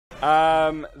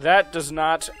That does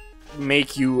not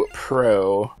make you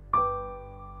pro.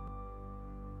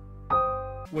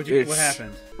 What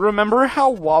happened? Remember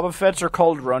how Wobbuffets are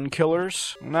called run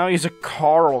killers? Now he's a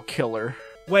Carl killer.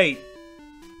 Wait.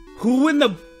 Who in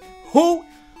the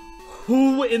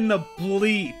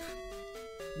bleep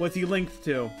was he linked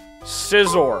to?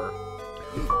 Scizor.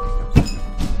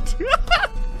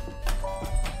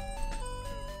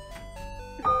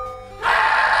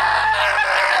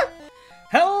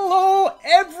 Hello,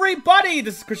 everybody!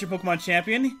 This is Christian Pokemon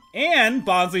Champion and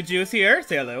BonslyJuice here.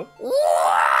 Say hello.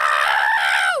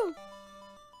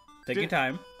 Take your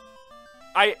time.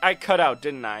 I cut out,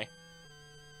 didn't I?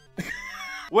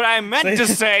 What I meant to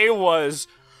say was...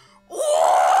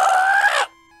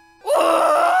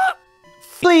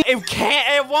 Please.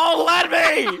 It won't let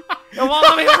me! It won't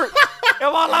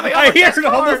let me I hear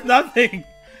almost nothing.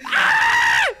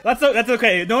 That's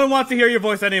okay. No one wants to hear your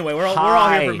voice anyway. We're all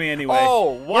here for me anyway.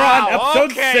 Oh, wow. We're on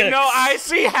episode 6. No, I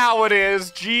see how it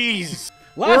is. Jeez.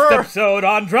 Last episode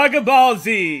on Dragon Ball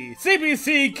Z,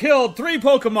 CBC killed 3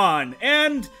 Pokemon,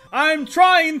 and I'm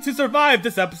trying to survive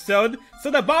this episode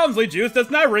so that BonslyJuice does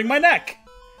not wring my neck.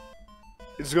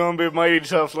 It's gonna be mighty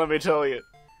tough, let me tell you.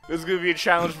 This is gonna be a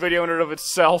challenge video in and of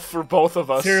itself for both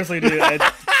of us. Seriously, dude, I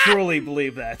truly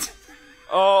believe that.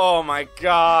 Oh my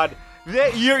god.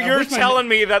 You're telling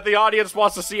me that the audience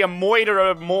wants to see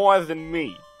Emote more than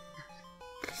me.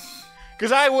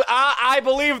 Because I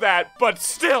believe that, but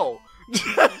still.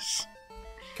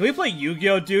 Can we play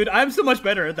Yu-Gi-Oh, dude? I'm so much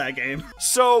better at that game.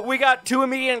 So, we got 2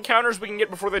 immediate encounters we can get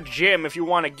before the gym if you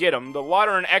want to get them. The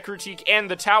water and Ekritique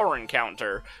and the tower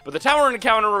encounter. But the tower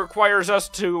encounter requires us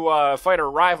to fight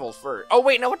our rivals first. Oh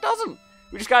wait, no it doesn't!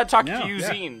 We just gotta talk to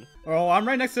Eugene. Yeah. Oh, I'm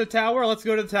right next to the tower. Let's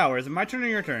go to the tower. Is it my turn or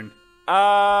your turn?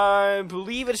 I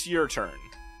believe it's your turn.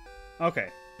 Okay.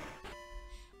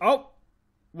 Oh!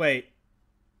 Wait.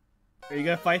 Are you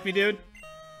gonna fight me, dude?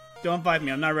 Don't fight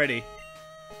me, I'm not ready.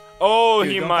 Oh,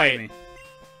 dude, he don't might. Fight me.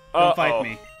 Don't fight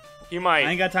me. He might.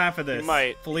 I ain't got time for this. He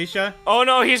might. Felicia? Oh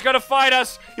no, he's gonna fight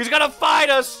us! He's gonna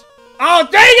fight us! Oh,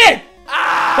 dang it!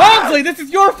 Ah! Bonsley, this is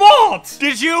your fault!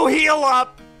 Did you heal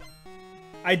up?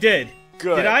 I did.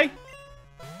 Good. Did I?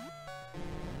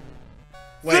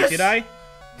 Wait, did I?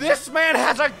 This man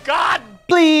has a god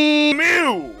BLEEP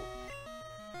Mew!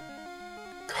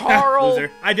 Carl... Loser.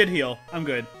 I did heal. I'm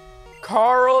good.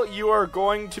 Carl, you are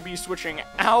going to be switching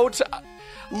out.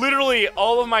 Literally,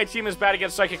 all of my team is bad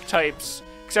against psychic types,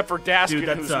 except for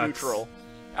Daskin, who's neutral.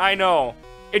 I know.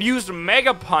 It used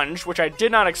Mega Punch, which I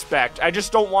did not expect. I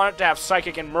just don't want it to have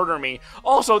Psychic and murder me.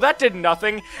 Also, that did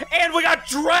nothing. And we got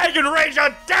Dragon Rage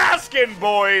on Daskin,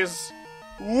 boys!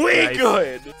 We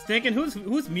good! Stinkin',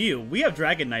 who's Mew? We have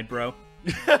Dragon Knight, bro.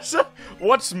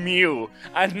 What's Mew?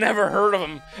 I've never heard of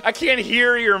him. I can't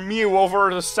hear your Mew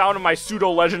over the sound of my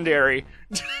pseudo-legendary.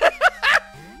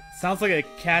 Sounds like a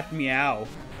cat meow.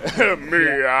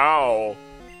 Meow.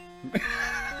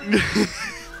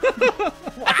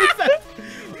 What is that?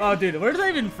 Oh, dude, where's that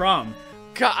even from?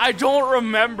 God, I don't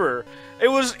remember. It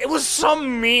was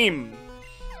some meme.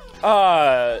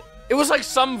 It was like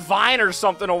some Vine or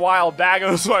something a while back. It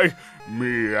was like,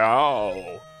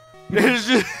 meow. It's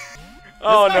just...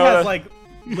 Oh no! Has like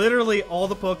literally all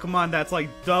the Pokemon that's like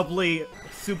doubly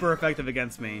super effective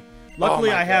against me. Luckily,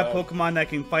 I have Pokemon that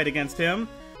can fight against him.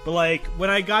 But like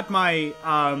when I got my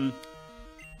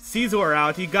Scizor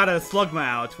out, he got a Slugma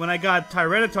out. When I got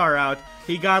Tyranitar out,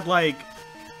 he got like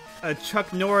a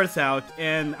Chuck Norris out.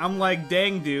 And I'm like,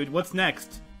 dang, dude, what's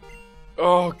next?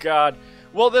 Oh god.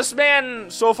 Well, this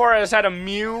man so far has had a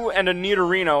Mew and a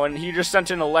Nidorino, and he just sent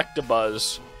in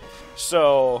Electabuzz.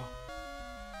 So.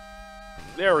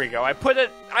 There we go. I put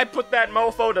that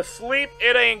mofo to sleep.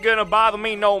 It ain't gonna bother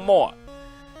me no more.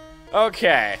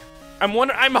 Okay.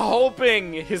 I'm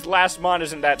hoping his last mon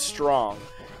isn't that strong.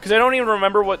 Because I don't even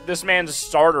remember what this man's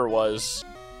starter was.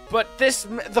 But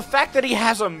the fact that he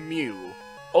has a Mew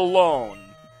alone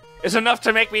is enough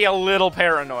to make me a little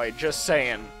paranoid, just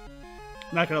saying.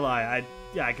 Not gonna lie,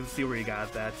 I can see where you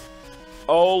got that.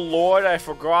 Oh lord, I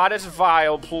forgot it's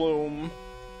Vileplume.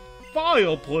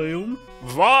 Vileplume?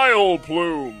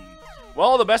 Vileplume!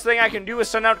 Well, the best thing I can do is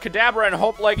send out Kadabra and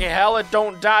hope like hell it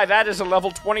don't die. That is a level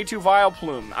 22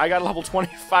 Vileplume. I got a level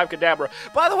 25 Kadabra.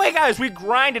 By the way, guys, we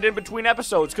grinded in between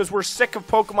episodes because we're sick of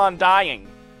Pokemon dying.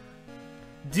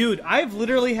 Dude, I've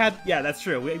literally had... Yeah, that's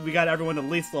true. We got everyone at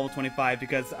least level 25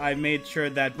 because I made sure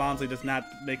that Bonsly does not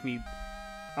make me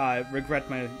regret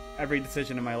every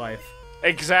decision in my life.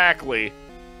 Exactly.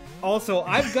 Also,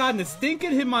 I've gotten a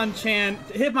stinking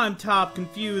Hitmontop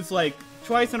confused like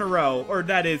twice in a row, or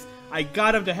that is, I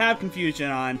got him to have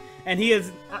confusion on, and he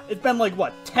is. It's been like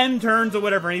what 10 turns or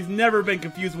whatever, and he's never been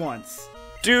confused once.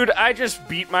 Dude, I just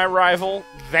beat my rival.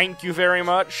 Thank you very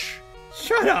much.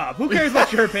 Shut up. Who cares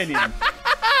about your opinion?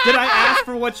 Did I ask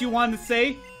for what you wanted to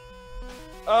say?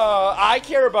 I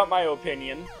care about my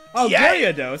opinion. Oh,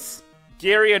 Gyarados.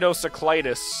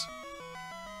 Gyarados.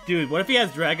 Dude, what if he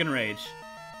has Dragon Rage?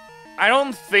 I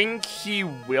don't think he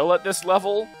will at this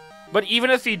level. But even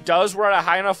if he does, we're at a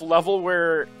high enough level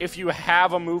where if you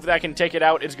have a move that can take it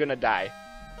out, it's gonna die.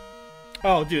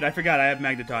 Oh, dude, I forgot I have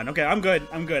Magneton. Okay, I'm good.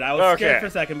 I was scared for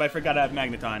a second, but I forgot I have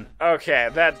Magneton. Okay,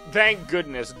 thank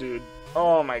goodness, dude.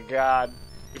 Oh my god.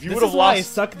 If you would have lost... why I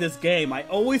suck at this game. I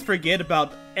always forget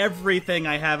about everything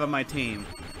I have on my team.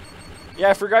 Yeah,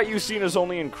 I forgot Ucine is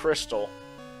only in Crystal.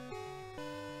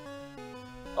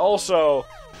 Also,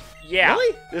 yeah,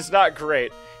 really? It's not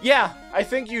great. Yeah, I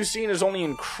think Ucine is only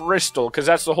in Crystal, because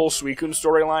that's the whole Suicune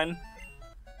storyline.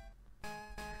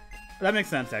 That makes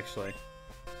sense, actually.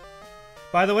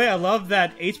 By the way, I love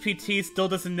that HPT still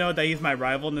doesn't know that he's my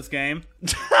rival in this game.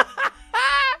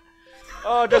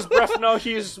 Oh, does Bref know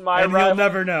he's my rival? He'll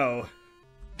never know.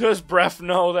 Does Bref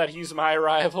know that he's my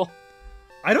rival?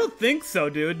 I don't think so,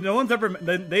 dude. No one's ever...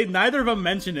 neither of them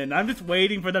mentioned it, and I'm just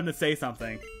waiting for them to say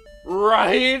something.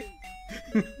 Right?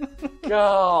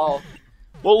 God.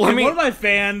 Well, let me... One of my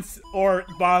fans, or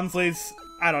Bonsly's,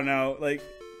 I don't know, like...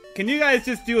 Can you guys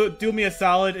just do me a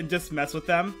solid and just mess with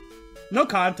them? No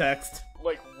context.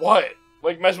 Like what?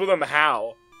 Like mess with them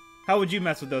how? How would you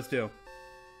mess with those two?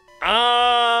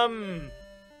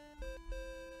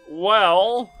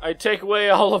 Well, I take away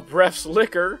all of Bref's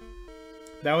liquor.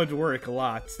 That would work a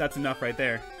lot. That's enough right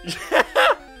there.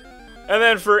 And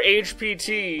then for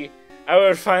HPT, I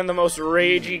would find the most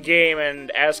ragey game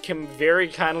and ask him very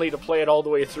kindly to play it all the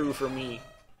way through for me.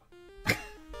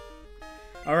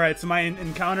 Alright, so my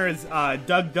encounter is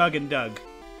Doug, and Doug.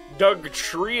 Doug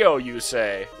Trio, you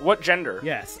say? What gender?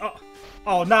 Yes.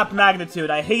 Oh, not Magnitude.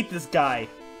 I hate this guy.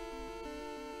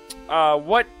 Oh,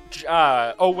 wait.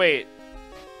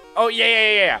 Oh,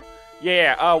 yeah.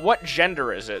 What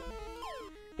gender is it?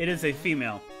 It is a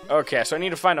female. Okay, so I need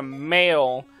to find a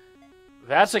male.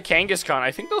 That's a Kangaskhan.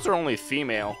 I think those are only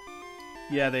female.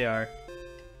 Yeah, they are.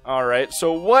 Alright,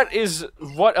 so what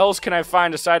else can I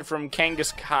find aside from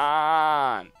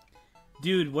Kangaskhan?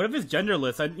 Dude, what if it's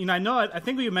genderless? I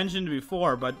think we mentioned it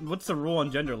before, but what's the rule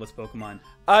on genderless Pokemon?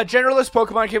 Genderless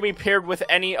Pokemon can be paired with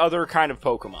any other kind of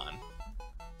Pokemon.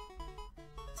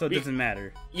 So it doesn't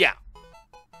matter? Yeah.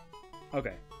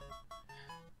 Okay.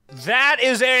 That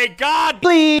is a god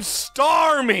BLEEP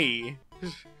Starmie!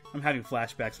 I'm having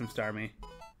flashbacks from Starmie.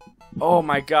 Oh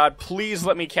my god, please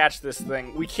let me catch this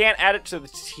thing. We can't add it to the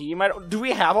team. Do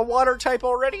we have a water type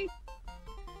already?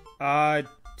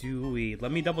 Do we?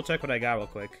 Let me double check what I got real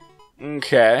quick.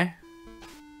 Okay.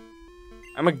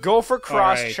 I'm gonna go for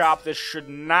Cross Chop. This should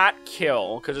not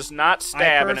kill, because it's not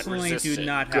stab and it resists. I personally do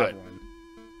not have one.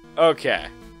 Okay.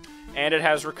 And it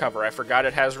has Recover. I forgot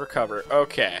it has Recover.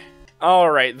 Okay.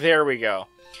 Alright, there we go.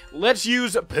 Let's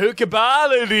use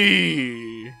Pokeballity!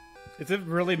 Is it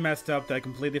really messed up that I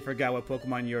completely forgot what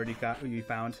Pokemon you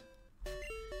found?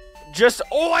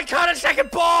 Oh, I caught a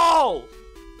second ball!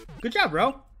 Good job,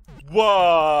 bro.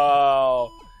 Whoa!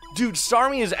 Dude,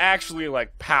 Starmie is actually,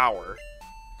 like, power.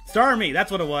 Starmie,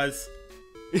 that's what it was.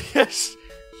 Yes.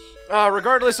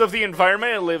 Regardless of the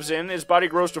environment it lives in, its body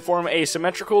grows to form a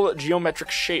symmetrical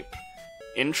geometric shape.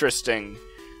 Interesting.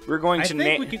 We're going to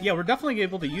name... Yeah, we're definitely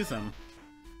able to use them.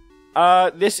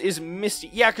 This is Misty.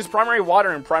 Yeah, because primary water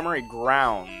and primary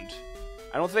ground.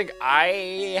 I don't think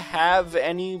I have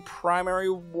any primary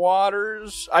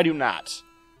waters. I do not.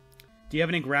 Do you have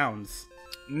any grounds?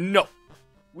 No.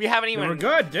 We haven't even... We're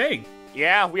good, dang.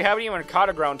 Yeah, we haven't even caught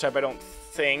a ground type, I don't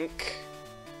think.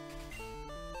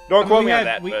 Don't quote me on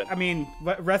that, but... I mean,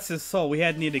 rest his soul, we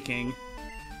had Nidoking.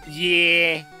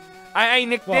 Yeah. I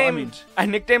nicknamed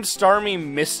Starmie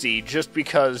Misty just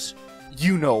because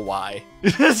you know why.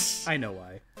 I know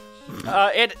why.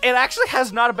 It actually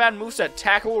has not a bad moveset.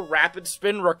 Tackle, Rapid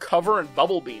Spin, Recover, and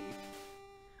Bubble Beam.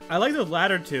 I like the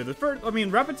latter two. The first,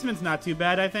 Rapid Spin's not too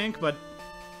bad, I think, but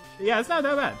yeah, it's not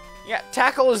that bad. Yeah,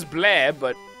 Tackle is bleh,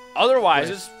 but otherwise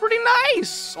it's pretty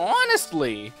nice,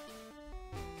 honestly.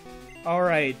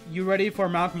 Alright, you ready for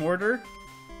Mount Mortar?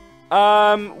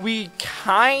 We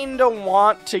kinda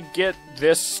want to get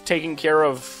this taken care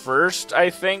of first, I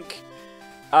think.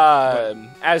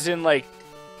 As in, like,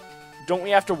 don't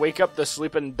we have to wake up the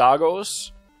sleeping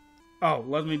doggos? Oh,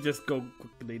 let me just go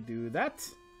quickly do that.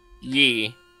 Yeah.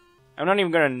 I'm not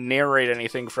even gonna narrate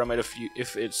anything from it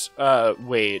if it's,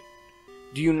 wait.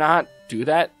 Do you not do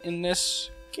that in this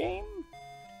game?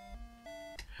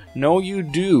 No, you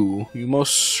do. You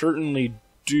most certainly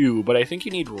do, but I think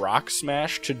you need Rock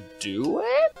Smash to do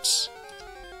it?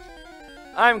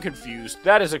 I'm confused.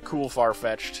 That is a cool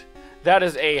Farfetch'd. That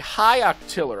is a high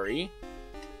artillery.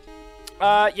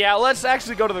 Yeah, let's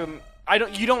actually go to the...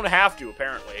 You don't have to,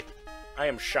 apparently. I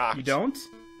am shocked. You don't?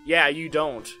 Yeah, you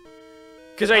don't.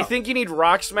 Because I think you need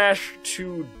Rock Smash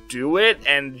to do it,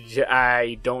 and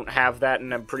I don't have that,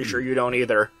 and I'm pretty sure you don't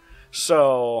either.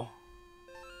 So...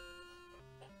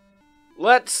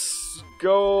 let's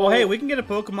go... Oh, hey, we can get a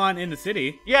Pokemon in the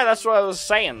city. Yeah, that's what I was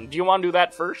saying. Do you want to do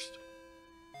that first?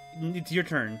 It's your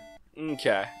turn.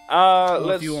 Okay.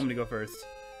 If you want me to go first.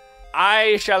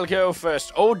 I shall go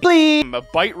first. Oh, BLEEP! A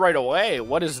bite right away.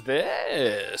 What is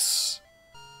this?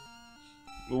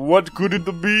 What could it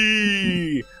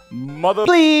be? Mother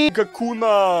BLEEP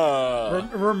Kakuna!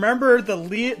 Remember, the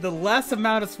less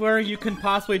amount of swearing you can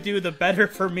possibly do, the better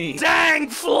for me. Dang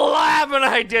flabbin',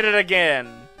 I did it again!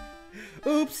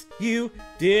 Oops, you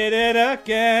did it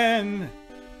again!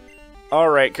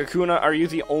 Alright, Kakuna, are you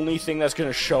the only thing that's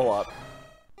gonna show up?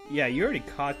 Yeah, you already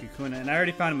caught Kakuna, and I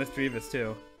already found a Misdreavus,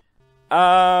 too. We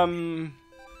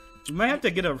might have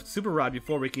to get a Super Rod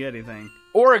before we can get anything.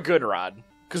 Or a Good Rod,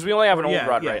 because we only have an Old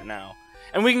Rod right now.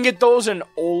 And we can get those in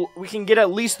we can get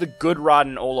at least the Good Rod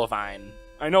in Olivine.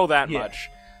 I know that much.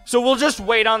 So we'll just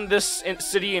wait on this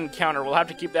city encounter. We'll have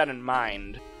to keep that in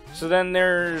mind. So then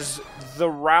there's the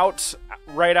route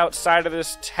right outside of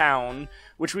this town,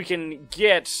 which we can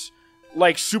get...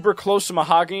 like, super close to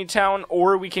Mahogany Town,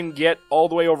 or we can get all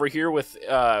the way over here with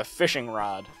Fishing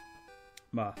Rod.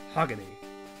 Mahogany.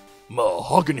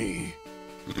 Mahogany.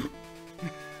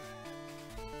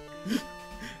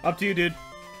 Up to you, dude.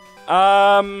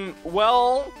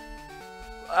 Well...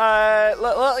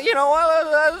 you know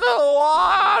what? The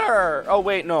water! Oh,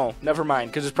 wait, no. Never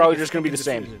mind, because it's probably just going to be the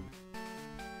same.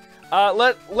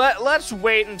 Let's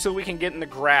wait until we can get in the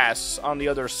grass on the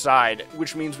other side,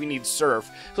 which means we need surf.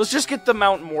 So let's just get the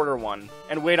Mount Mortar one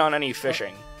and wait on any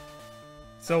fishing.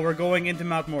 So we're going into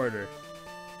Mount Mortar.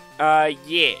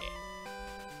 Yeah.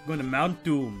 Going to Mount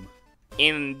Doom.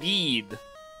 Indeed.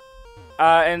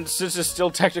 And since it's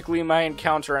still technically my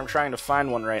encounter, I'm trying to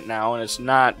find one right now, and it's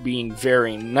not being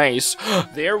very nice.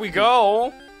 There we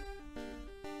go!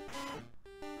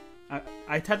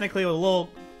 I technically was a little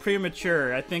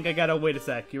premature. I think I gotta wait a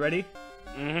sec. You ready?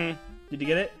 Mm-hmm. Did you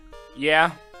get it?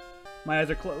 Yeah. My eyes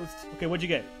are closed. Okay, what'd you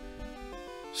get?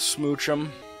 Smooch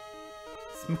 'em.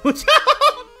 Smooch 'em?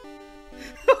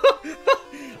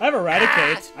 I have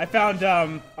Eradicate. I found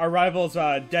our rival's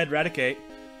dead Eradicate.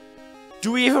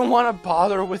 Do we even want to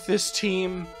bother with this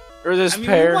team? Or this I mean,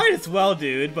 pair? we might as well,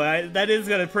 dude, but that is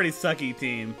got a pretty sucky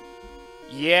team.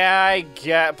 Yeah, I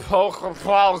get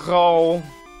Poco.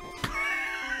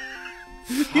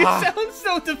 You sound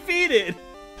so defeated.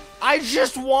 I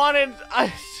just wanted...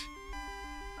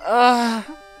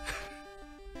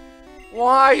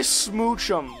 why smooch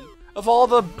 'em? Of all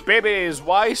the babies,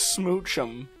 why smooch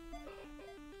 'em?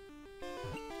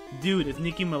 Dude, it's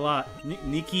Nicki Minaj.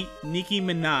 Nicki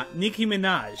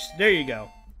Minaj. There you go.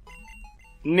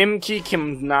 Nimki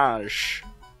Kimnaj.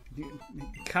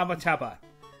 Kaba Chapa.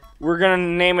 We're gonna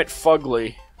name it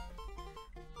Fugly.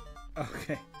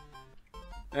 Okay.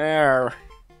 There.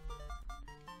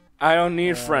 I don't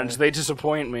need friends. They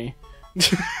disappoint me.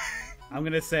 I'm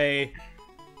gonna say...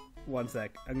 one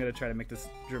sec. I'm gonna try to make this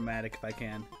dramatic if I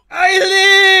can. I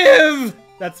live!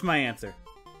 That's my answer.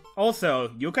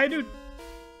 Also, you okay, dude?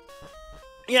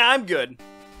 Yeah, I'm good.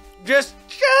 Just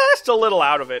a little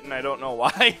out of it, and I don't know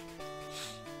why.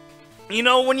 You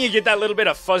know when you get that little bit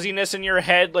of fuzziness in your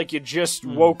head, like you just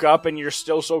woke up and you're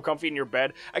still so comfy in your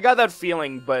bed? I got that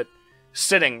feeling, but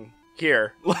sitting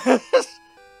here. That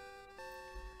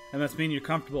must mean you're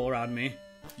comfortable around me.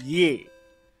 Yeah.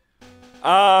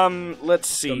 Let's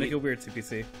see. Don't make it weird,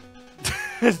 CPC.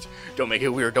 Don't make it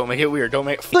weird, don't make it weird, don't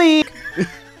make it... BLEEP!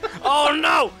 Oh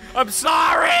no! I'm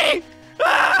sorry!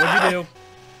 What'd you do?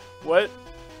 What?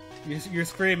 You're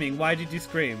screaming. Why did you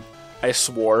scream? I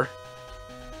swore.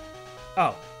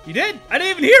 Oh, you did? I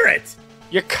didn't even hear it!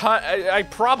 You cut... I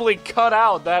probably cut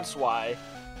out, that's why.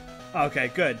 Okay,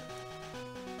 good.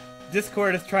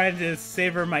 Discord is trying to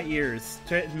savor my ears.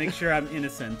 Try to make sure I'm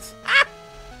innocent.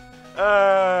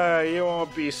 You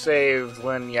won't be saved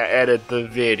when you edit the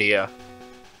video.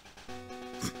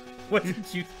 What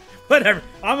did you... Whatever.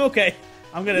 I'm okay.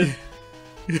 I'm gonna...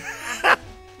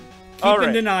 Keep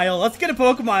in denial. Let's get a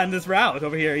Pokemon in this route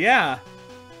over here, yeah.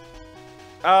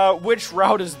 Which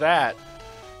route is that?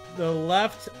 The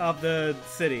left of the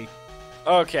city.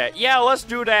 Okay, yeah, let's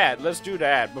do that. Let's do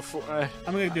that before...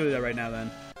 I'm gonna do that right now, then.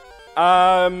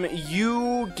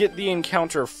 You get the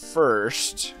encounter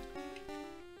first.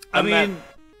 I mean,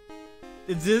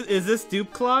 is this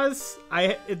Dupe Claws?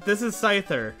 This is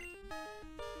Scyther.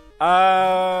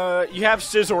 You have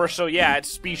Scizor, so yeah, it's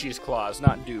Species Claws,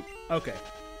 not Dupe. Okay.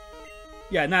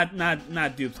 Yeah,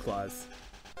 not Dupe's Claws.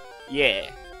 Yeah.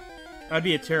 I'd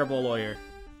be a terrible lawyer.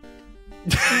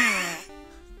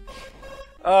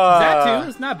 Xatu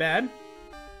is not bad.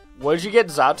 What did you get,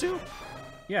 Xatu?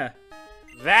 Yeah.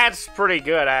 That's pretty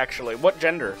good, actually. What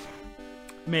gender?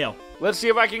 Male. Let's see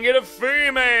if I can get a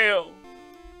female.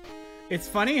 It's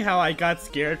funny how I got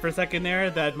scared for a second there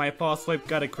that my false swipe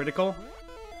got a critical.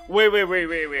 Wait.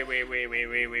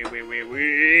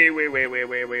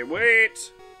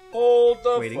 Hold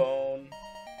the phone.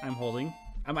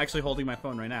 I'm actually holding my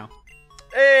phone right now.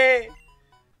 Hey!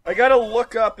 I gotta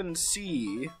look up and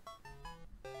see.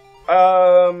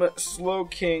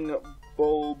 Slowking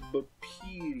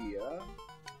Bulbapedia.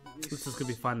 This is gonna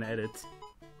be fun to edit.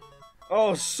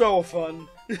 Oh, so fun.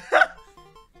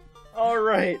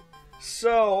 Alright.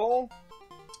 So,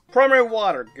 primary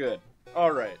water, good.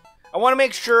 Alright. I want to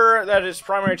make sure that its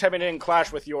primary typing didn't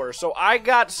clash with yours. So I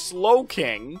got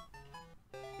Slowking.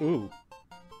 Ooh.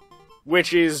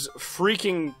 Which is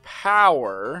freaking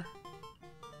power.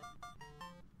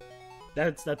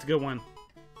 That's a good one.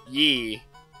 Yee.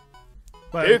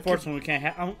 But unfortunately, we can't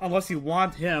have unless you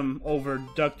want him over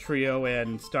Duck Trio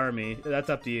and Starmie. That's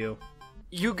up to you.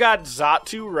 You got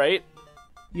Xatu, right?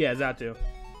 Yeah, Xatu.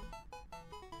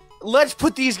 Let's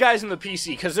put these guys in the PC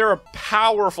because they're a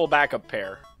powerful backup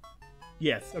pair.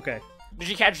 Yes. Okay. Did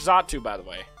you catch Xatu, by the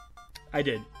way? I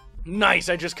did. Nice.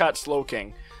 I just caught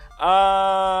Slowking.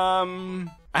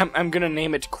 I'm gonna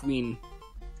name it Queen.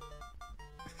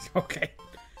 Okay.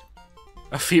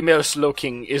 A female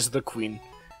Slowking is the queen.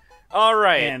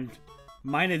 Alright. And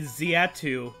mine is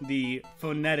Xatu, the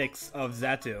phonetics of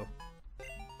Xatu.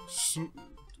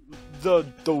 The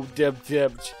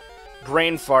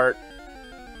brain fart.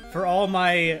 For all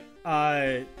my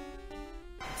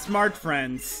smart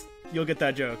friends, you'll get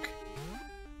that joke.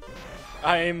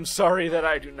 I'm sorry that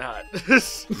I do not.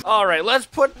 Alright, let's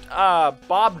put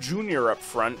Bob Jr. up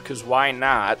front, because why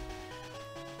not?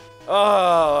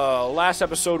 Last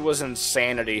episode was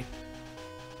insanity.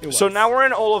 So now we're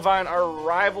in Olivine. Our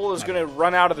rival is going to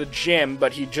run out of the gym,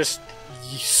 but he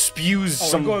spews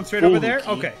some. We're going straight over there?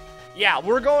 Okay. Yeah,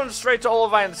 we're going straight to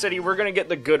Olivine City. We're going to get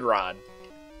the good rod.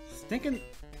 Thinking,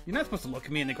 you're not supposed to look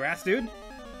at me in the grass, dude.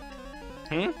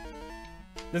 Hmm?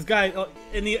 This guy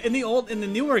in the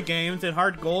newer games in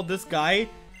Hard Gold, this guy,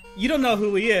 you don't know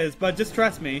who he is, but just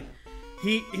trust me,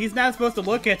 he's not supposed to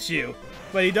look at you,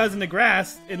 but he does in the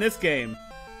grass in this game.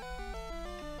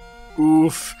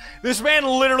 Oof. This man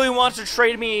literally wants to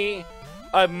trade me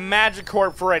a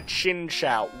Magikarp for a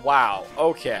Chinchou. Wow.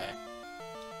 Okay.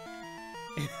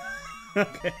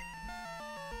 Okay.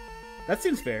 That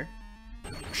seems fair.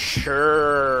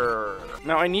 Sure.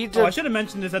 Now I need to... Oh, I should have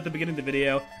mentioned this at the beginning of the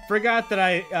video. Forgot that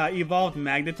I evolved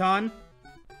Magneton.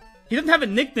 He doesn't have a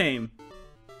nickname.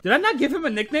 Did I not give him a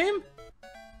nickname?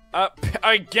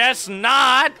 I guess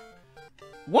not.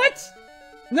 What?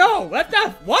 No, that's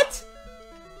not... What?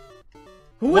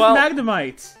 Who was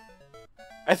Magnemite?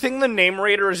 I think the name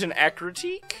raider is an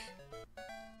Ekritique.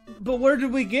 But where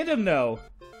did we get him, though?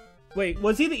 Wait,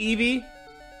 was he the Eevee?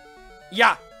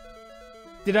 Yeah.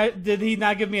 Did he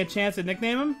not give me a chance to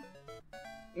nickname him?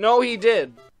 No, he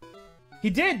did.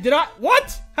 He did? Did I?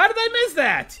 What? How did I miss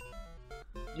that?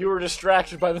 You were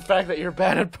distracted by the fact that you're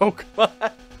bad at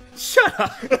Pokemon. Shut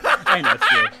up. I know, it's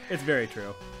true. It's very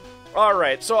true.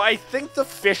 Alright, so I think the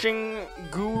fishing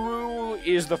guru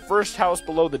is the first house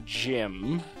below the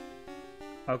gym.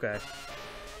 Okay.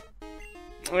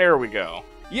 There we go.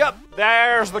 Yep,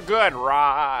 there's the good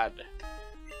rod.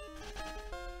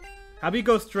 How about you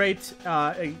go straight,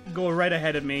 go right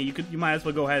ahead of me? You might as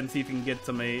well go ahead and see if you can get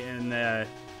somebody in the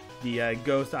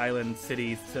Ghost Island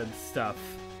City stuff.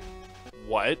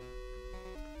 What?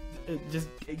 Just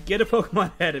get a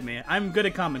Pokemon ahead of me. I'm good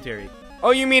at commentary.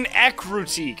 Oh, you mean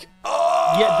Ekrutique?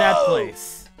 Oh! Get that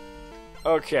place.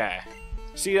 Okay.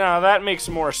 See, now that makes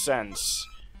more sense.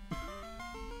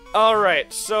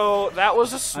 Alright, so that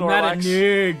was a Snorlax. I'm not a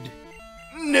nerd.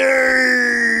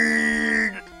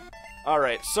 Nerd!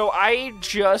 Alright, so I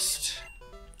just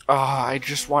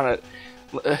want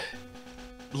to...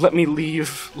 let me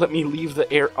leave. Let me leave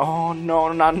the air. Oh,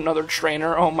 no, not another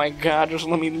trainer. Oh my god, just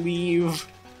let me leave.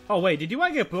 Oh, wait, did you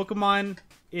want to get Pokemon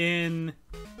in...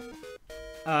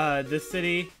 this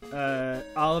city,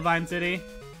 Olivine City?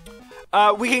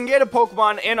 We can get a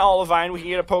Pokemon in Olivine. We can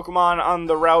get a Pokemon on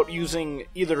the route using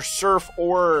either Surf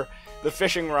or the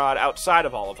fishing rod outside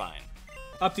of Olivine.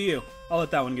 Up to you. I'll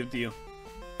let that one give it to you.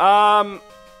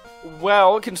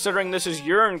 Well, considering this is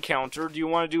your encounter, do you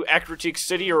want to do Ecruteak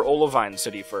City or Olivine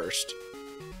City first?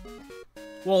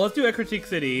 Well, let's do Ecruteak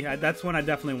City. That's one I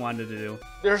definitely wanted to do.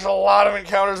 There's a lot of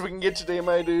encounters we can get today,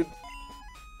 my dude.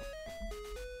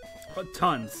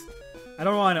 Tons. I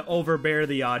don't want to overbear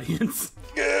the audience.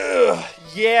 Ugh,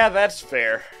 yeah, that's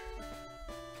fair.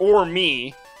 Or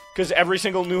me, because every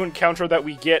single new encounter that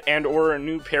we get and or a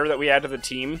new pair that we add to the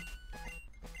team,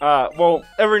 well,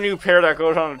 every new pair that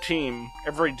goes on a team,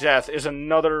 every death is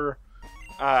another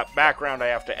background I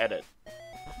have to edit.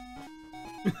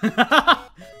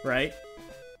 Right?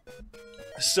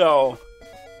 So,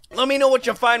 let me know what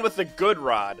you find with the Good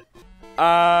Rod.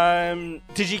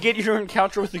 Did you get your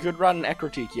encounter with the Good Rod in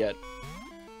Ecruteak yet?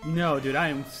 No, dude, I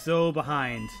am so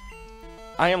behind.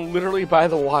 I am literally by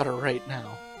the water right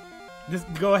now.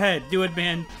 Just go ahead, do it,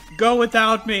 man. Go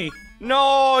without me.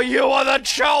 No, you are the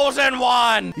chosen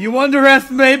one! You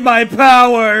underestimate my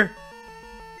power!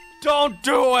 Don't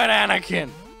do it, Anakin!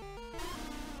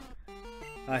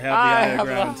 I have the higher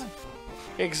ground.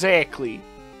 Exactly.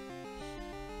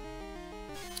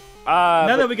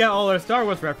 Now that we got all our Star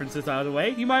Wars references out of the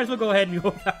way, you might as well go ahead and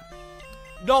go back.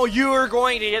 No, you are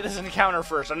going to get this encounter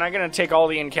first. I'm not going to take all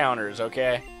the encounters,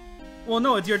 okay? Well,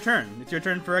 no, it's your turn. It's your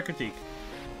turn for Ecruteak.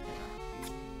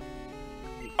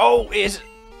 Oh, is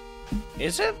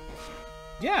it?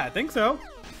 Yeah, I think so.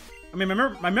 I mean,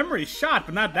 my memory's shot,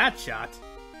 but not that shot.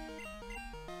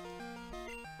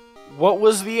 What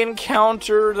was the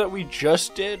encounter that we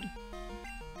just did?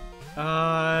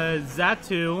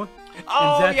 Zatu.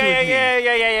 Oh, Zatu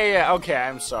yeah. Okay,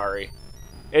 I'm sorry.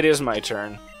 It is my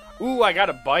turn. Ooh, I got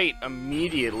a bite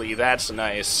immediately. That's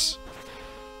nice.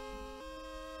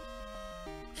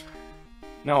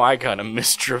 No, I got a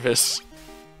mischievous.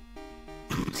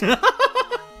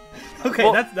 Okay,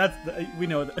 well, that's we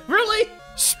know that. Really?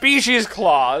 Species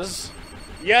clause.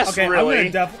 Yes, okay,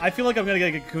 really. I feel like I'm gonna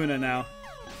get a Kakuna now.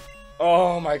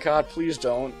 Oh my god, please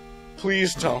don't.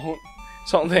 Please don't.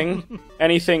 Something.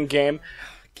 Anything, game.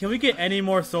 Can we get any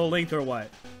more Soul Link or what?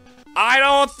 I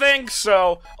don't think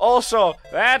so. Also,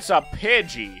 that's a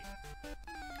Pidgey.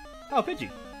 Oh, Pidgey.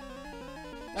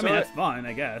 I mean, that's fun,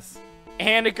 I guess.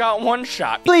 And it got one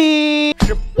shot. BLEEP!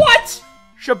 What?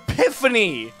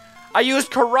 Shapiphany! I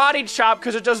used Karate Chop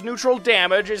because it does neutral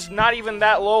damage. It's not even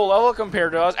that low level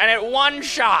compared to us, and it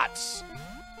one-shots!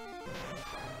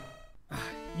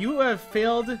 You have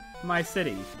failed my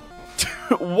city.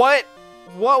 What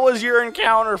was your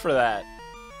encounter for that?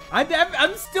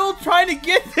 I'm still trying to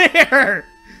get there!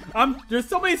 There's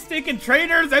so many stinking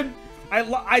trainers, and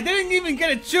I didn't even get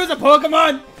to choose a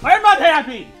Pokemon! I'm not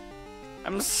happy!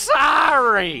 I'm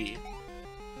sorry!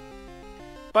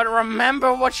 But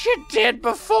remember what you did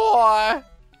before!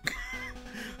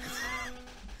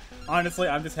 Honestly,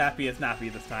 I'm just happy it's not me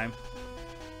this time.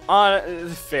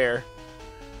 Fair.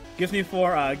 It gives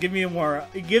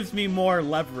me more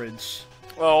leverage.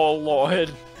 Oh,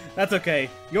 Lord. That's okay.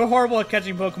 You're horrible at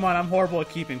catching Pokemon, I'm horrible at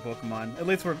keeping Pokemon. At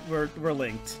least we're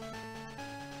linked.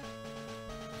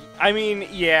 I mean,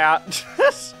 yeah.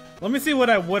 Let me see what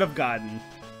I would have gotten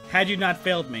had you not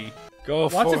failed me.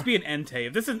 Watch this be an Entei.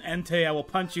 If this is an Entei, I will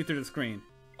punch you through the screen.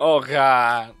 Oh,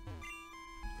 God.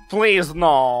 Please,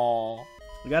 no.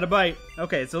 We got a bite.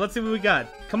 Okay, so let's see what we got.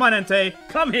 Come on, Entei.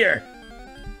 Come here.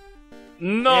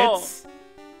 No. It's...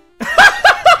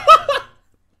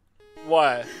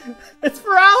 What? It's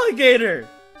for alligator.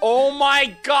 Oh,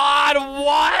 my God.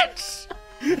 What?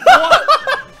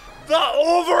 What? The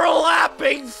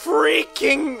overlapping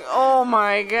freaking... Oh,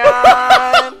 my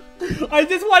God. I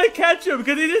just want to catch him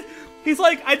because he's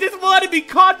like, I just want to be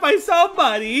caught by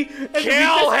somebody, and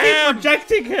kill him! Keep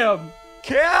rejecting him.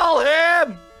 Kill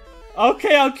him!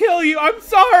 Okay, I'll kill you. I'm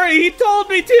sorry. He told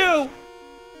me to.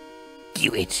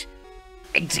 Do it.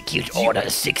 Execute Order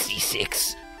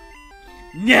 66.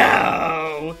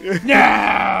 No.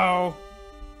 No.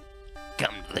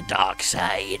 Come to the dark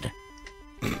side.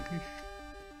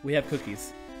 We have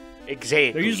cookies.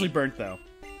 Exactly. They're usually burnt though.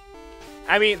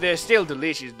 I mean, they're still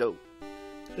delicious, though.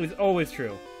 It's always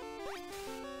true.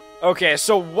 Okay,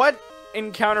 so what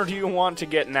encounter do you want to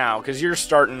get now? Because you're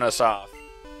starting us off.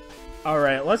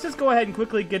 Alright, let's just go ahead and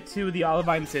quickly get to the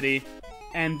Olivine City.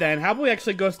 And then how about we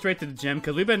actually go straight to the gym?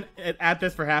 Because we've been at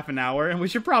this for half an hour, and we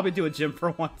should probably do a gym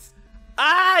for once.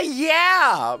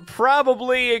 Yeah!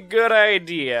 Probably a good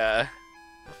idea.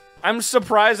 I'm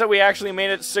surprised that we actually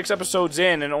made it 6 episodes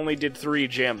in and only did 3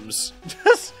 gyms.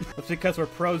 That's because we're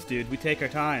pros, dude. We take our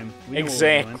time. We know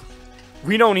exactly.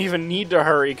 We don't even need to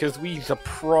hurry because we the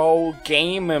pro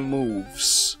game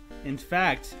moves. In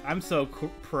fact, I'm so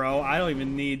pro, I don't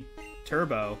even need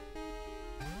turbo.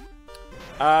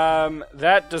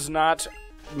 That does not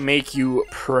make you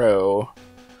pro.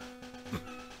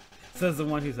 Says the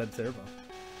one who said servo.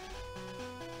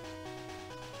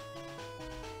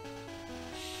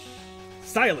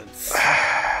 Silence.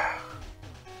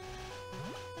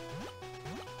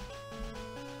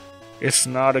 It's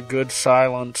not a good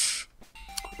silence.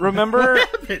 Remember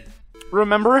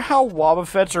how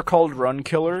Wobbuffets are called run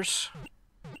killers?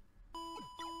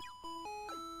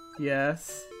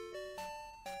 Yes.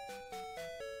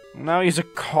 Now he's a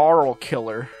Carl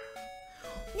killer.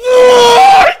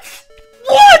 What?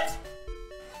 What?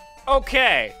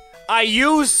 Okay, I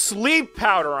used sleep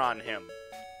powder on him.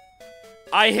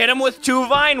 I hit him with 2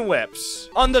 Vine Whips.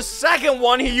 On the second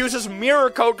one, he uses Mirror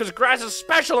Coat because grass is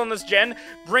special in this gen,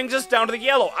 brings us down to the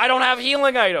yellow. I don't have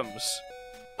healing items.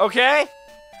 Okay?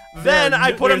 Then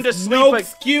I put him to sleep. No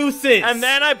excuses. And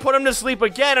then I put him to sleep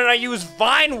again, and I use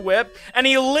Vine Whip, and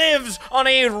he lives on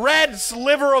a red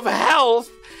sliver of health,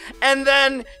 and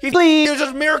then he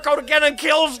uses Mirror Coat again and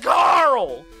kills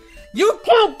Carl. You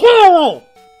killed Carl.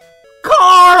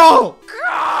 Carl.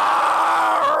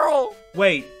 Carl.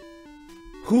 Wait.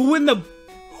 Who in the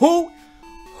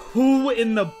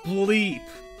bleep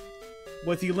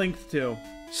was he linked to?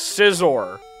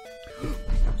 Scizor.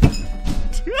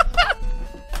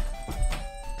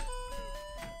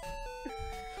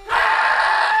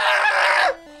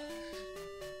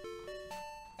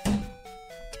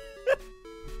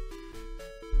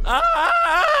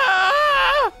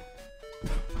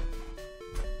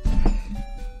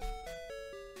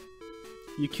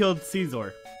 You killed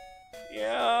Caesar.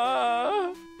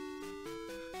 Yeah.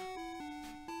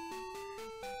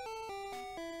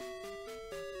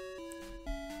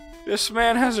 This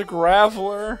man has a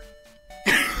Graveler.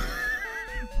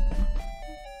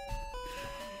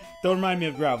 Don't remind me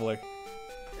of Graveler.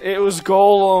 It was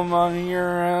Golem on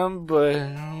your end, but...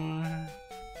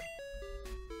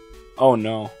 Oh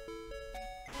no.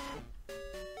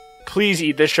 Please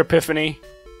eat this, Epiphany.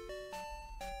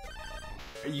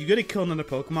 Are you gonna kill another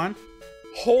Pokemon?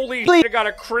 Holy shit, I got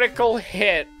a critical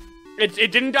hit. It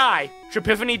didn't die.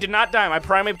 Epiphany did not die. My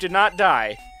Primeape did not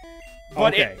die.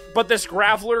 But okay. But this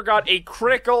Graveler got a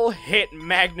critical hit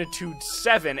magnitude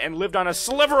 7 and lived on a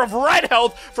sliver of red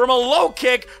health from a low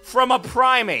kick from a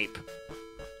Primeape.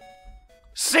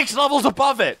 6 levels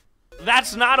above it.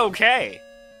 That's not okay.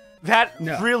 That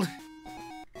really...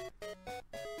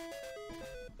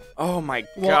 Oh my god.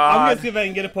 Well, I'm gonna see if I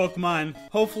can get a Pokemon.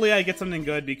 Hopefully I get something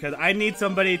good because I need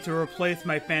somebody to replace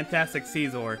my fantastic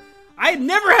Caesar. I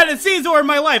never had a Caesar in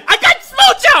my life! I got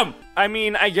Smoochum! I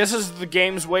mean, I guess this is the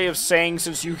game's way of saying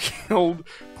since you killed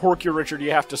Porky Richard, you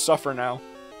have to suffer now.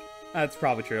 That's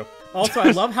probably true. Also,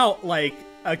 I love how, like,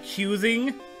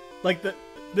 accusing, like,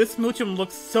 this Smoochum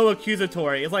looks so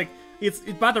accusatory. It's like, it's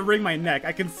about to wring my neck.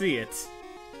 I can see it.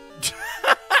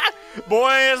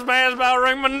 Boy, this man's about to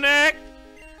wring my neck!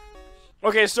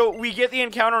 Okay, so we get the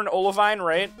encounter in Olivine,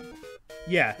 right?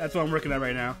 Yeah, that's what I'm working at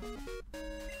right now.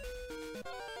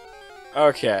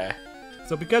 Okay.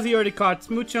 So because he already caught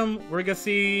Smoochum, we're gonna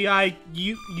see,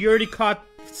 you already caught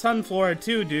Sunflora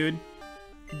too, dude.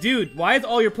 Dude, why is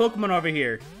all your Pokemon over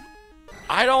here?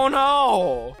 I don't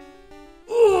know!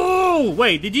 Ooh!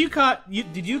 Wait, did you catch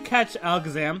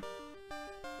Alakazam?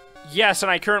 Yes, and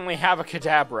I currently have a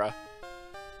Kadabra.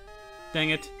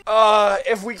 Dang it.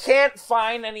 If we can't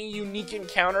find any unique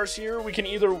encounters here, we can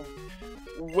either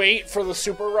wait for the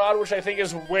Super Rod, which I think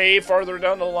is way farther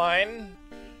down the line,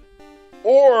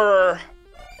 or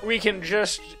we can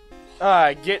just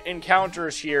get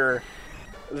encounters here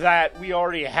that we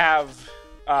already have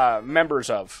members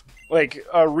of, like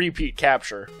a repeat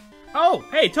capture. Oh,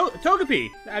 hey, Togepi!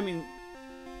 I mean,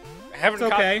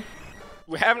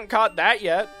 We haven't caught that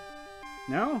yet.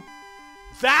 No.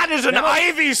 That is an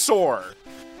Ivysaur!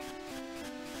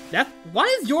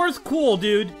 Why is yours cool,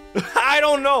 dude? I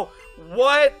don't know.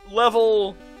 What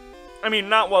level... I mean,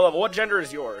 not what level. What gender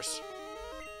is yours?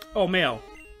 Oh, male.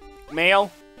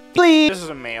 Male? Please. This is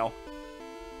a male.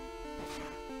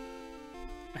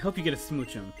 I hope you get a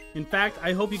Smoochum. In fact,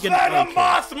 I hope you get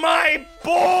Venomoth, my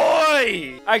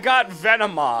boy! I got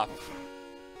Venomoth.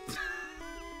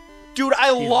 Dude,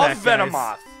 I love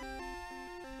Venomoth.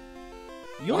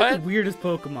 You're the weirdest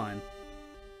Pokemon.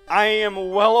 I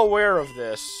am well aware of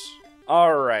this.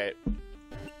 Alright.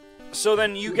 So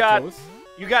then you got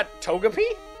Togepi?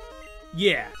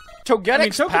 Yeah.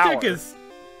 Togetic's power. Is...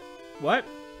 What?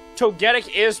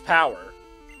 Togetic is power.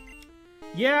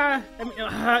 Yeah, I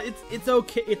mean, it's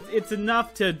okay. It's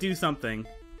enough to do something.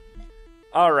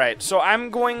 Alright, so I'm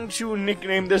going to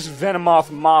nickname this Venomoth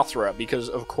Mothra, because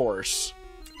of course.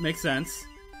 Makes sense.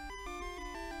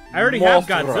 I already have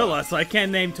Godzilla, so I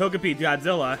can't name Togepi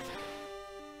Godzilla.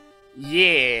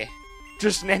 Yeah.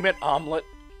 Just name it Omelet.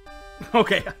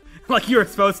 Okay, like you were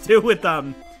supposed to with,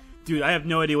 Dude, I have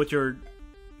no idea what your...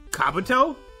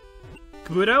 Kabuto?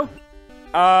 Kabuto?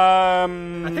 I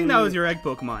think that was your egg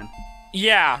Pokemon.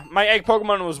 Yeah, my egg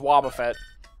Pokemon was Wobbuffet.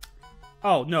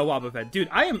 Oh, no, Wobbuffet. Dude,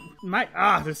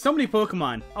 there's so many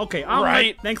Pokemon. Okay,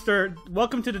 right. Thanks for...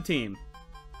 Welcome to the team.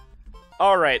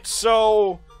 Alright,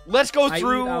 so... Let's go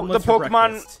through the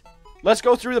Pokemon... Let's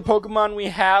go through the Pokemon we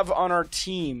have on our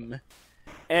team.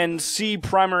 And see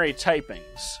primary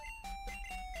typings.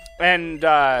 And,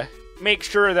 make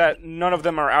sure that none of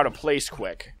them are out of place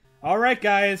quick. Alright,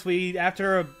 guys,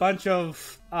 after a bunch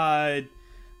of,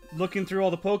 looking through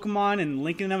all the Pokemon and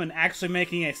linking them and actually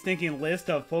making a stinking list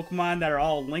of Pokemon that are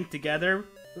all linked together,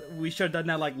 we should have done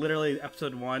that, like, literally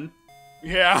episode 1.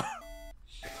 Yeah.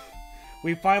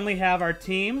 We finally have our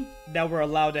team that we're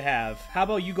allowed to have. How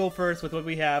about you go first with what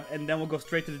we have, and then we'll go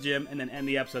straight to the gym and then end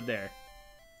the episode there.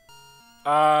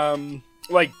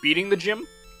 Like beating the gym?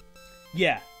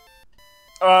 Yeah.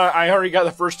 I already got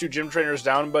the first 2 gym trainers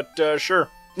down, but, sure.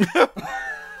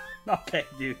 Okay,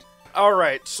 dude.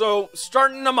 Alright, so,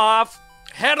 starting them off,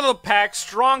 head of the pack,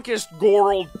 strongest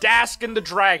Goral, Daskin the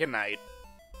Dragonite.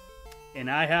 And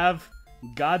I have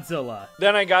Godzilla.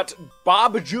 Then I got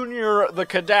Bob Jr. the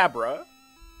Kadabra.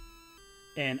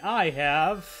 And I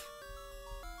have...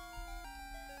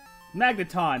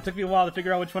 Magneton. Took me a while to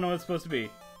figure out which one it was supposed to be.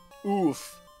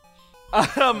 Oof.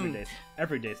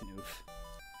 Every day's an oof.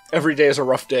 Every day is a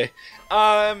rough day.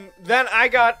 Then I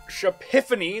got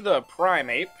Shapiphany the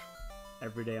Primeape.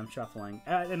 Every day I'm shuffling.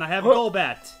 And I have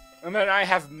Golbat. And then I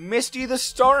have Misty the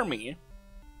Starmie.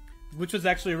 Which was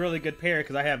actually a really good pair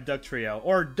because I have Dugtrio.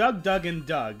 Or Doug, and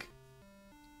Doug.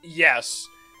 Yes.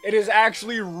 It is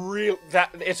actually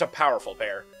it's a powerful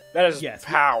pair. That is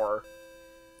power.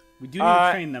 We do need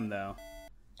to train them, though.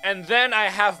 And then I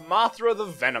have Mothra the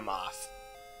Venomoth.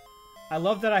 I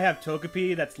love that I have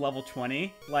Togepi that's level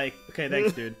 20. Like, okay,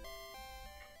 thanks, dude.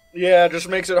 Yeah, it just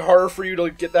makes it harder for you to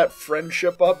get that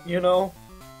friendship up, you know?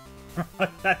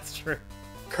 That's true.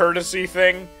 Courtesy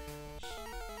thing.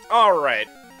 Alright.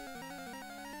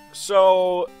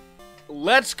 So,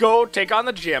 let's go take on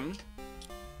the gym.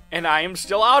 And I am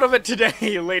still out of it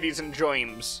today, ladies and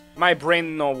joims. My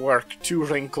brain no work, too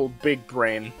wrinkled big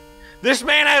brain. This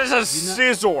man has a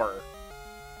scissor.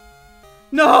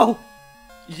 No!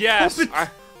 Yes.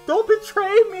 Don't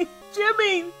betray me,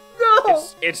 Jimmy! No!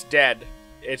 It's dead.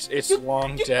 It's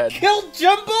long dead. Killed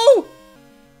Jumbo?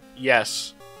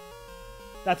 Yes.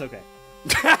 That's okay.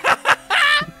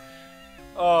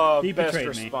 Oh, He best betrayed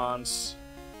response.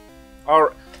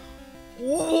 Alright.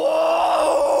 What?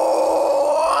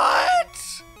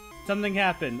 Something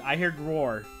happened. I heard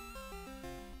roar.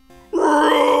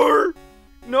 Roar!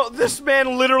 No, this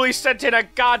man literally sent in a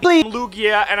goddamn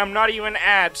Lugia, and I'm not even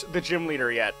at the gym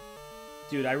leader yet.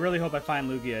 Dude, I really hope I find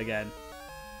Lugia again.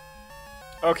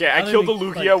 Okay, I killed the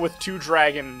Lugia with 2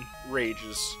 Dragon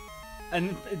Rages.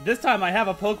 And this time I have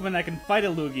a Pokemon that can fight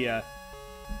a Lugia.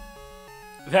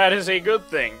 That is a good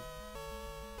thing.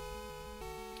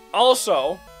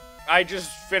 Also, I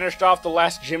just finished off the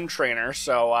last gym trainer,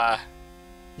 so,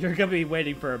 You're gonna be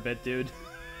waiting for a bit, dude.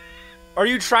 Are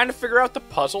you trying to figure out the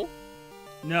puzzle?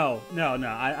 No.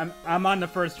 I'm on the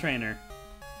first trainer.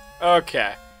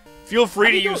 Okay. Feel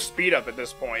free to use speed up at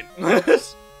this point.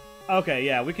 Okay,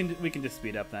 yeah, we can just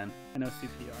speed up then. I know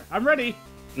CPR. I'm ready.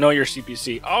 Know your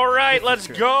CPC. Alright, let's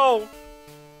go!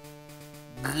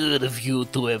 Good of you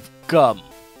to have come.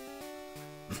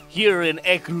 Here in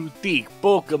Ekrutik,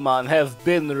 Pokemon have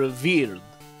been revealed.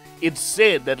 It's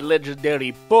said that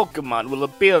legendary Pokemon will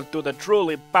appeal to the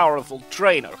truly powerful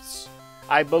trainers.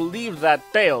 I believe that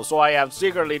tale, so I have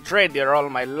secretly trained here all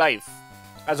my life.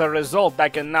 As a result, I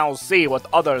can now see what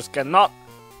others cannot.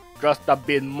 Just a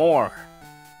bit more.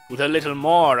 With a little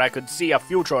more, I could see a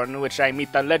future in which I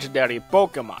meet a legendary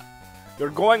Pokemon. You're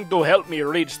going to help me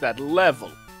reach that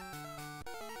level.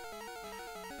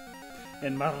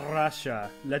 In Russia,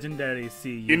 legendary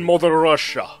see you. In Mother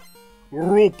Russia.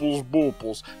 Rooples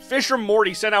booples. Fisher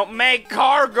Morty sent out Mag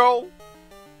Cargo!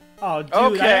 Oh, dude,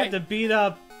 Okay. I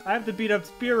have to beat up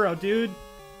Spearow, dude.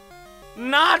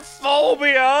 Not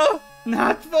Phobia!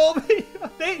 Not Phobia!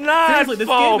 Seriously, this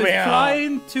game is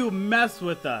trying to mess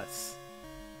with us.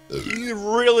 He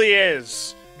really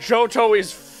is. Johto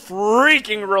is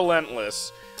freaking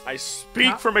relentless. I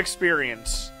speak from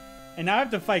experience. And now I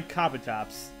have to fight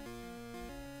Kabutops.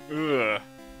 Ugh.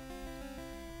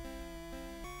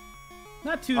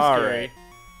 Not too scary.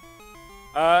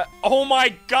 Alright. Oh my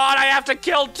god, I have to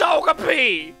kill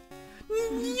Togepi!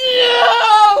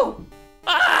 No!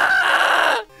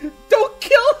 Ah! Don't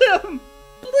kill him!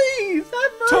 Please,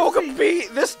 have mercy! Togepi!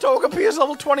 This Togepi is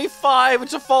level 25.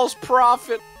 It's a false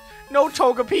prophet. No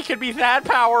Togepi can be that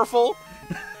powerful.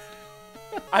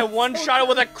 I one-shot it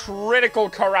with a critical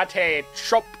karate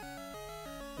chop.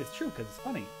 It's true, because it's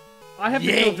funny. I have to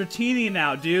kill Dratini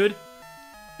now, dude.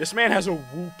 This man has a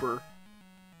whooper.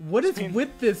 What is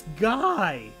with this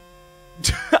guy?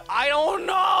 I don't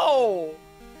know.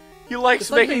 He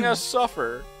likes making us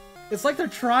suffer. It's like they're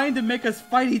trying to make us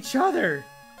fight each other.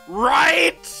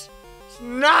 Right? It's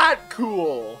not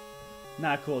cool.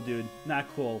 Not cool, dude. Not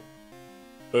cool.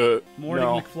 No.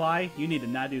 McFly, you need to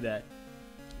not do that.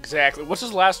 Exactly. What's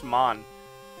his last mon?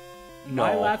 No.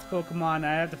 My last Pokemon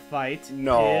I have to fight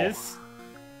is...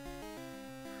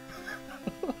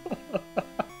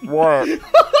 What?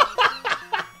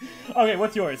 Okay,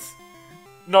 what's yours?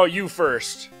 No, you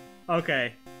first.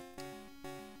 Okay.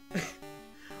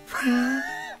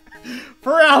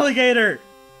 For alligator!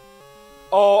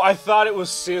 Oh, I thought it was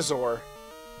Scizor.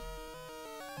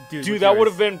 Dude, that would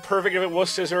have been perfect if it was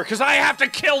Scizor, because I have to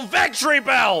kill Victory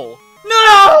Bell!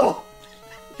 No!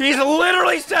 He's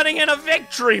literally setting in a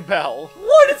Victory Bell!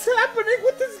 What is happening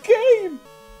with this game?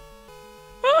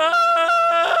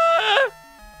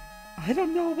 I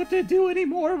don't know what to do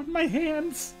anymore with my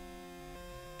hands.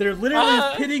 They're literally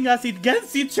pitting us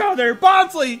against each other.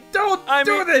 Bonsly, don't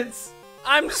do this!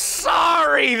 I'm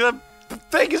sorry! The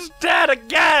thing is dead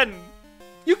again!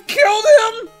 You killed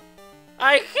him!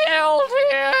 I killed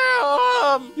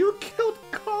him! You killed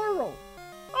Carl!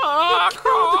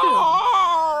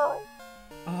 Carl!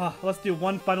 Let's do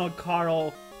one final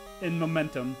Carl in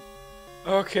momentum.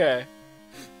 Okay.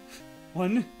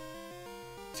 1,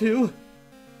 2,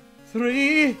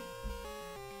 3.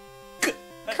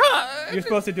 You're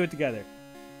supposed to do it together.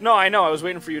 No, I know. I was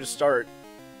waiting for you to start.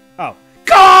 Oh.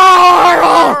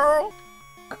 Carl!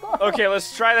 Okay,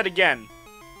 let's try that again.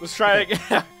 Let's try it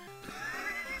again.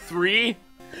 3,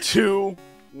 2,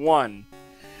 1.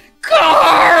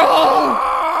 Carl!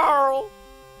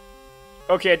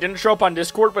 Okay, it didn't show up on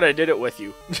Discord, but I did it with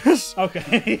you.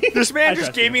 Okay. This man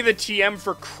just gave me the TM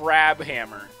for Crab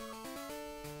Hammer.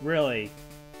 Really?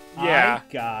 Yeah.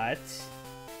 I got...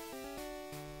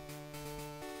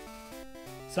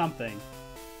 something.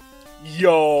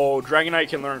 Yo, Dragonite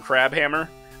can learn Crab Hammer.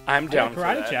 I'm down for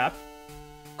that. Karate Chop.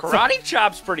 Karate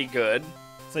Chop's pretty good.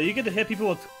 So you get to hit people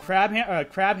with crab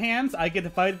hands. I get to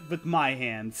fight with my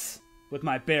hands. With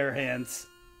my bare hands.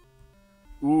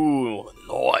 Ooh,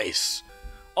 nice.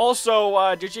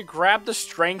 Also, did you grab the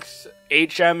Strength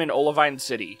HM in Olivine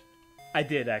City? I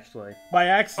did, actually. By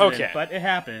accident, but it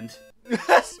happened.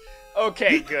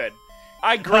 Okay, good.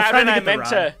 I grabbed it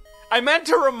and I meant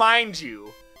to remind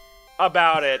you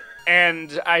about it,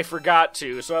 and I forgot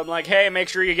to. So I'm like, hey, make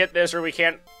sure you get this or we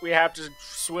have to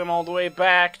swim all the way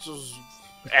back to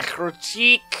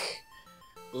Ecruteak.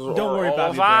 Don't worry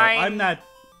about me, bro.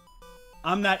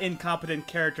 I'm that incompetent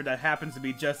character that happens to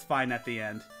be just fine at the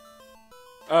end.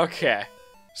 Okay.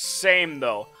 Same,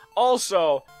 though.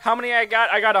 Also, how many I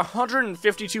got? I got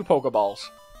 152 Pokeballs.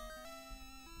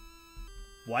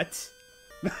 What?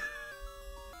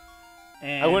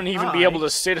 I wouldn't even be able to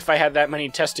sit if I had that many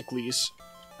testicles.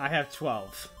 I have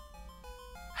 12.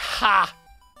 Ha!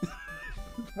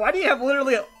 Why do you have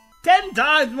literally 10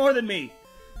 times more than me?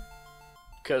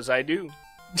 Because I do.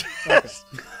 Okay.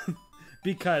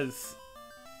 Because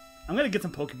I'm gonna get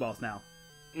some Pokeballs now.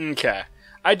 Okay.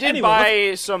 I did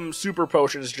buy some super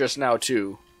potions just now,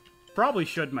 too. Probably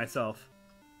should myself.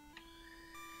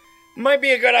 Might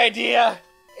be a good idea.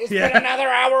 It's been another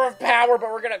hour of power,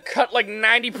 but we're gonna cut like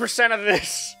 90% of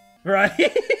this.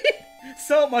 Right?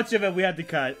 So much of it we had to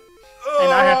cut.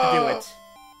 And I have to do it.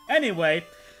 Anyway,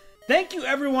 thank you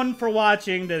everyone for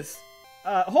watching this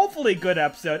hopefully good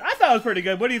episode. I thought it was pretty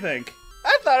good. What do you think?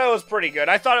 I thought it was pretty good.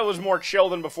 I thought it was more chill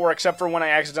than before, except for when I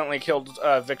accidentally killed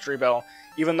Victory Bell,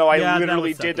 even though I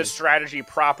literally did the strategy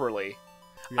properly.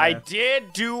 Yeah. I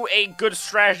did do a good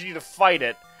strategy to fight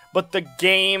it, but the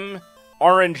game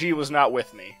RNG was not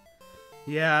with me.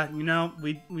 Yeah, you know,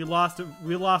 we lost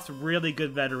really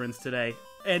good veterans today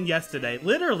and yesterday.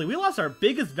 Literally, we lost our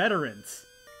biggest veterans.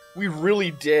 We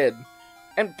really did.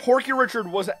 And Porky Richard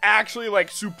was actually like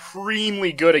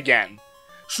supremely good again.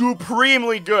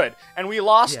 Supremely good, and we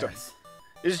lost him.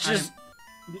 It's just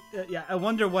yeah, I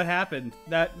wonder what happened.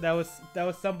 That was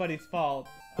somebody's fault.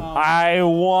 I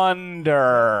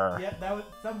wonder. Yeah,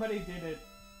 somebody did it.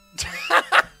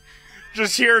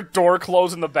 Just hear a door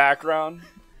close in the background.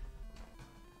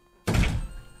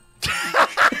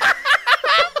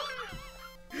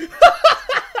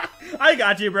 I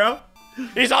got you, bro.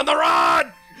 He's on the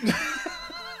run!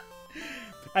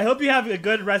 I hope you have a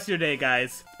good rest of your day,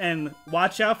 guys. And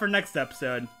watch out for next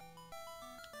episode.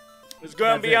 It's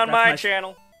going to be on my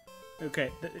channel.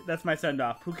 Okay, that's my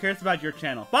send-off. Who cares about your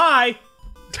channel? Bye!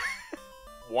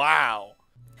 Wow.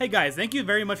 Hey guys, thank you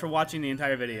very much for watching the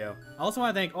entire video. I also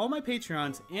want to thank all my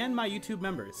Patreons and my YouTube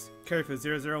members,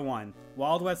 Carryfood001,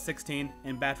 Wild West 16,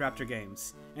 and Batraptor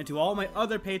Games. And to all my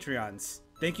other Patreons,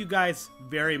 thank you guys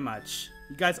very much.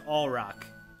 You guys all rock.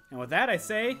 And with that, I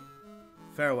say,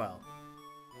 farewell.